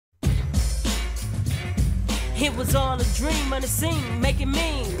It was all a dream on the scene, making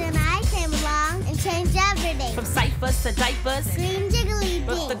mean. Then I came along and changed everything. From ciphers to diapers, Green jiggly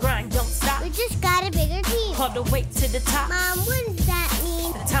but the thing. grind don't stop. We just got a bigger team. All the way to the top. Mom, what does that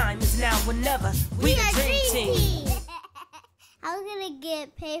mean? The time is now or never. We the are dream team. I'm gonna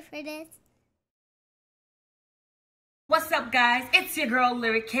get paid for this. What's up, guys? It's your girl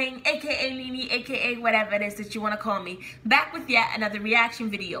Lyric Kane, aka Mimi, aka whatever it is that you want to call me, back with yet another reaction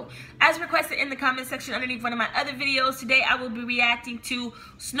video. As requested in the comment section underneath one of my other videos, today I will be reacting to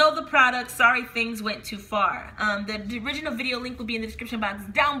Snxw Tha Product, Sorry Things Went Too Far. The original video link will be in the description box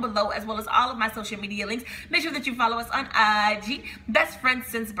down below, as well as all of my social media links. Make sure that you follow us on IG, best friends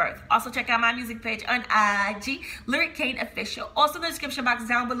since birth. Also check out my music page on IG, Lyric Kane Official. Also in the description box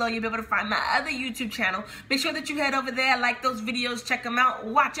down below, you'll be able to find my other YouTube channel. Make sure that you head over there, like those videos, check them out,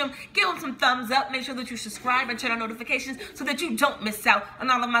 watch them, give them some thumbs up, make sure that you subscribe and turn on notifications so that you don't miss out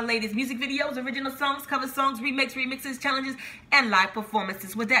on all of my latest music videos, original songs, cover songs, remixes, challenges, and live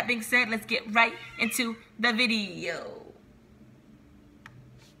performances. With that being said, let's get right into the video.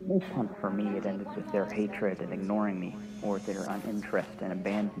 This one for me, it ended with their hatred and ignoring me, or their uninterest and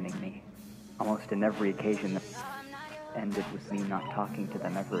abandoning me. Almost in every occasion ended with me not talking to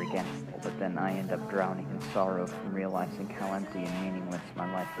them ever again, but then I end up drowning in sorrow from realizing how empty and meaningless my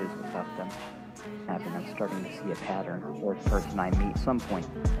life is without them. I'm starting to see a pattern, or the person I meet at some point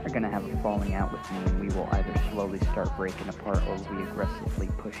are going to have a falling out with me, and we will either slowly start breaking apart or we aggressively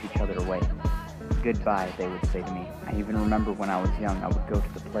push each other away. Goodbye, they would say to me. I even remember when I was young, I would go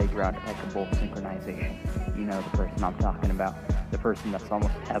to the playground at like a bowl synchronization. You know the person I'm talking about, the person that's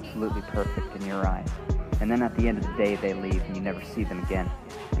almost absolutely perfect in your eyes. And then at the end of the day, they leave and you never see them again.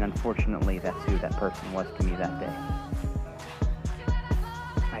 And unfortunately, that's who that person was to me that day.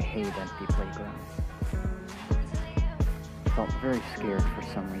 I hate empty playgrounds. I felt very scared for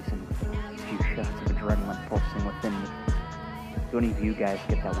some reason, with a few shots of adrenaline pulsing within me. Do any of you guys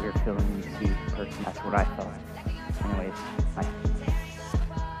get that weird feeling when you see a person? That's what I felt. Anyways, bye.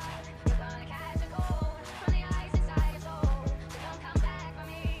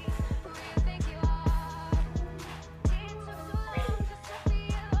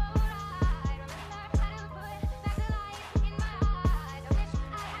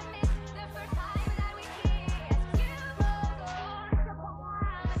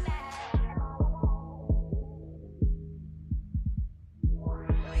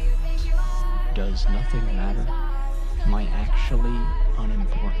 Does nothing matter? Am I actually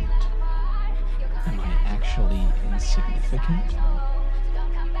unimportant? Am I actually insignificant?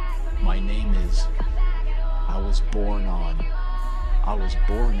 My name is, I was born on, I was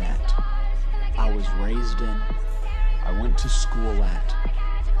born at, I was raised in, I went to school at,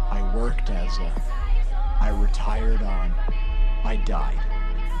 I worked as a, I retired on, I died.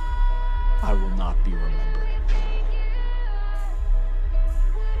 I will not be remembered.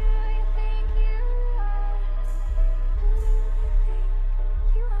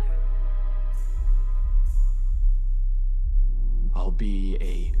 I'll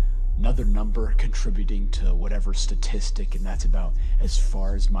be another number contributing to whatever statistic, and that's about as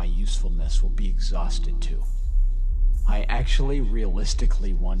far as my usefulness will be exhausted to. I actually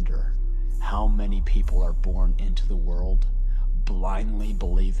realistically wonder how many people are born into the world blindly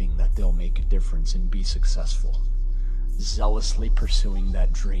believing that they'll make a difference and be successful, zealously pursuing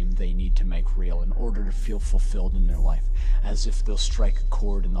that dream they need to make real in order to feel fulfilled in their life, as if they'll strike a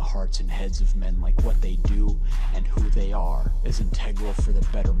chord in the hearts and heads of men, like what they do and who they are is integral for the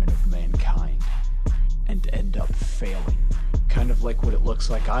betterment of mankind, and end up failing. Kind of like what it looks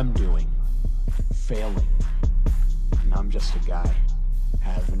like I'm doing, failing. And I'm just a guy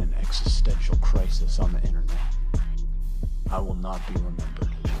having an existential crisis on the internet. I will not be remembered.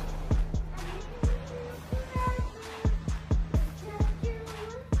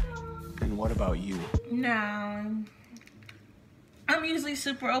 And what about you? No. I'm usually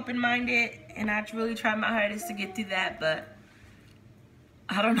super open-minded, and I really try my hardest to get through that, but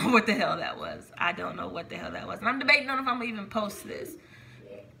I don't know what the hell that was. I don't know what the hell that was. And I'm debating on if I'm gonna even post this.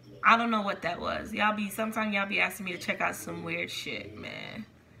 I don't know what that was. Sometimes y'all be asking me to check out some weird shit, man.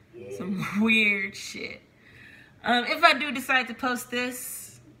 Some weird shit. If I do decide to post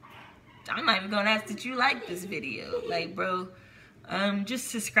this, I'm not even gonna ask that you like this video. Like, bro, just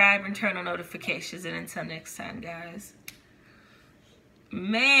subscribe and turn on notifications, and until next time, guys.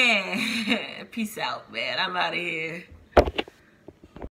 Man, peace out, man. I'm out of here.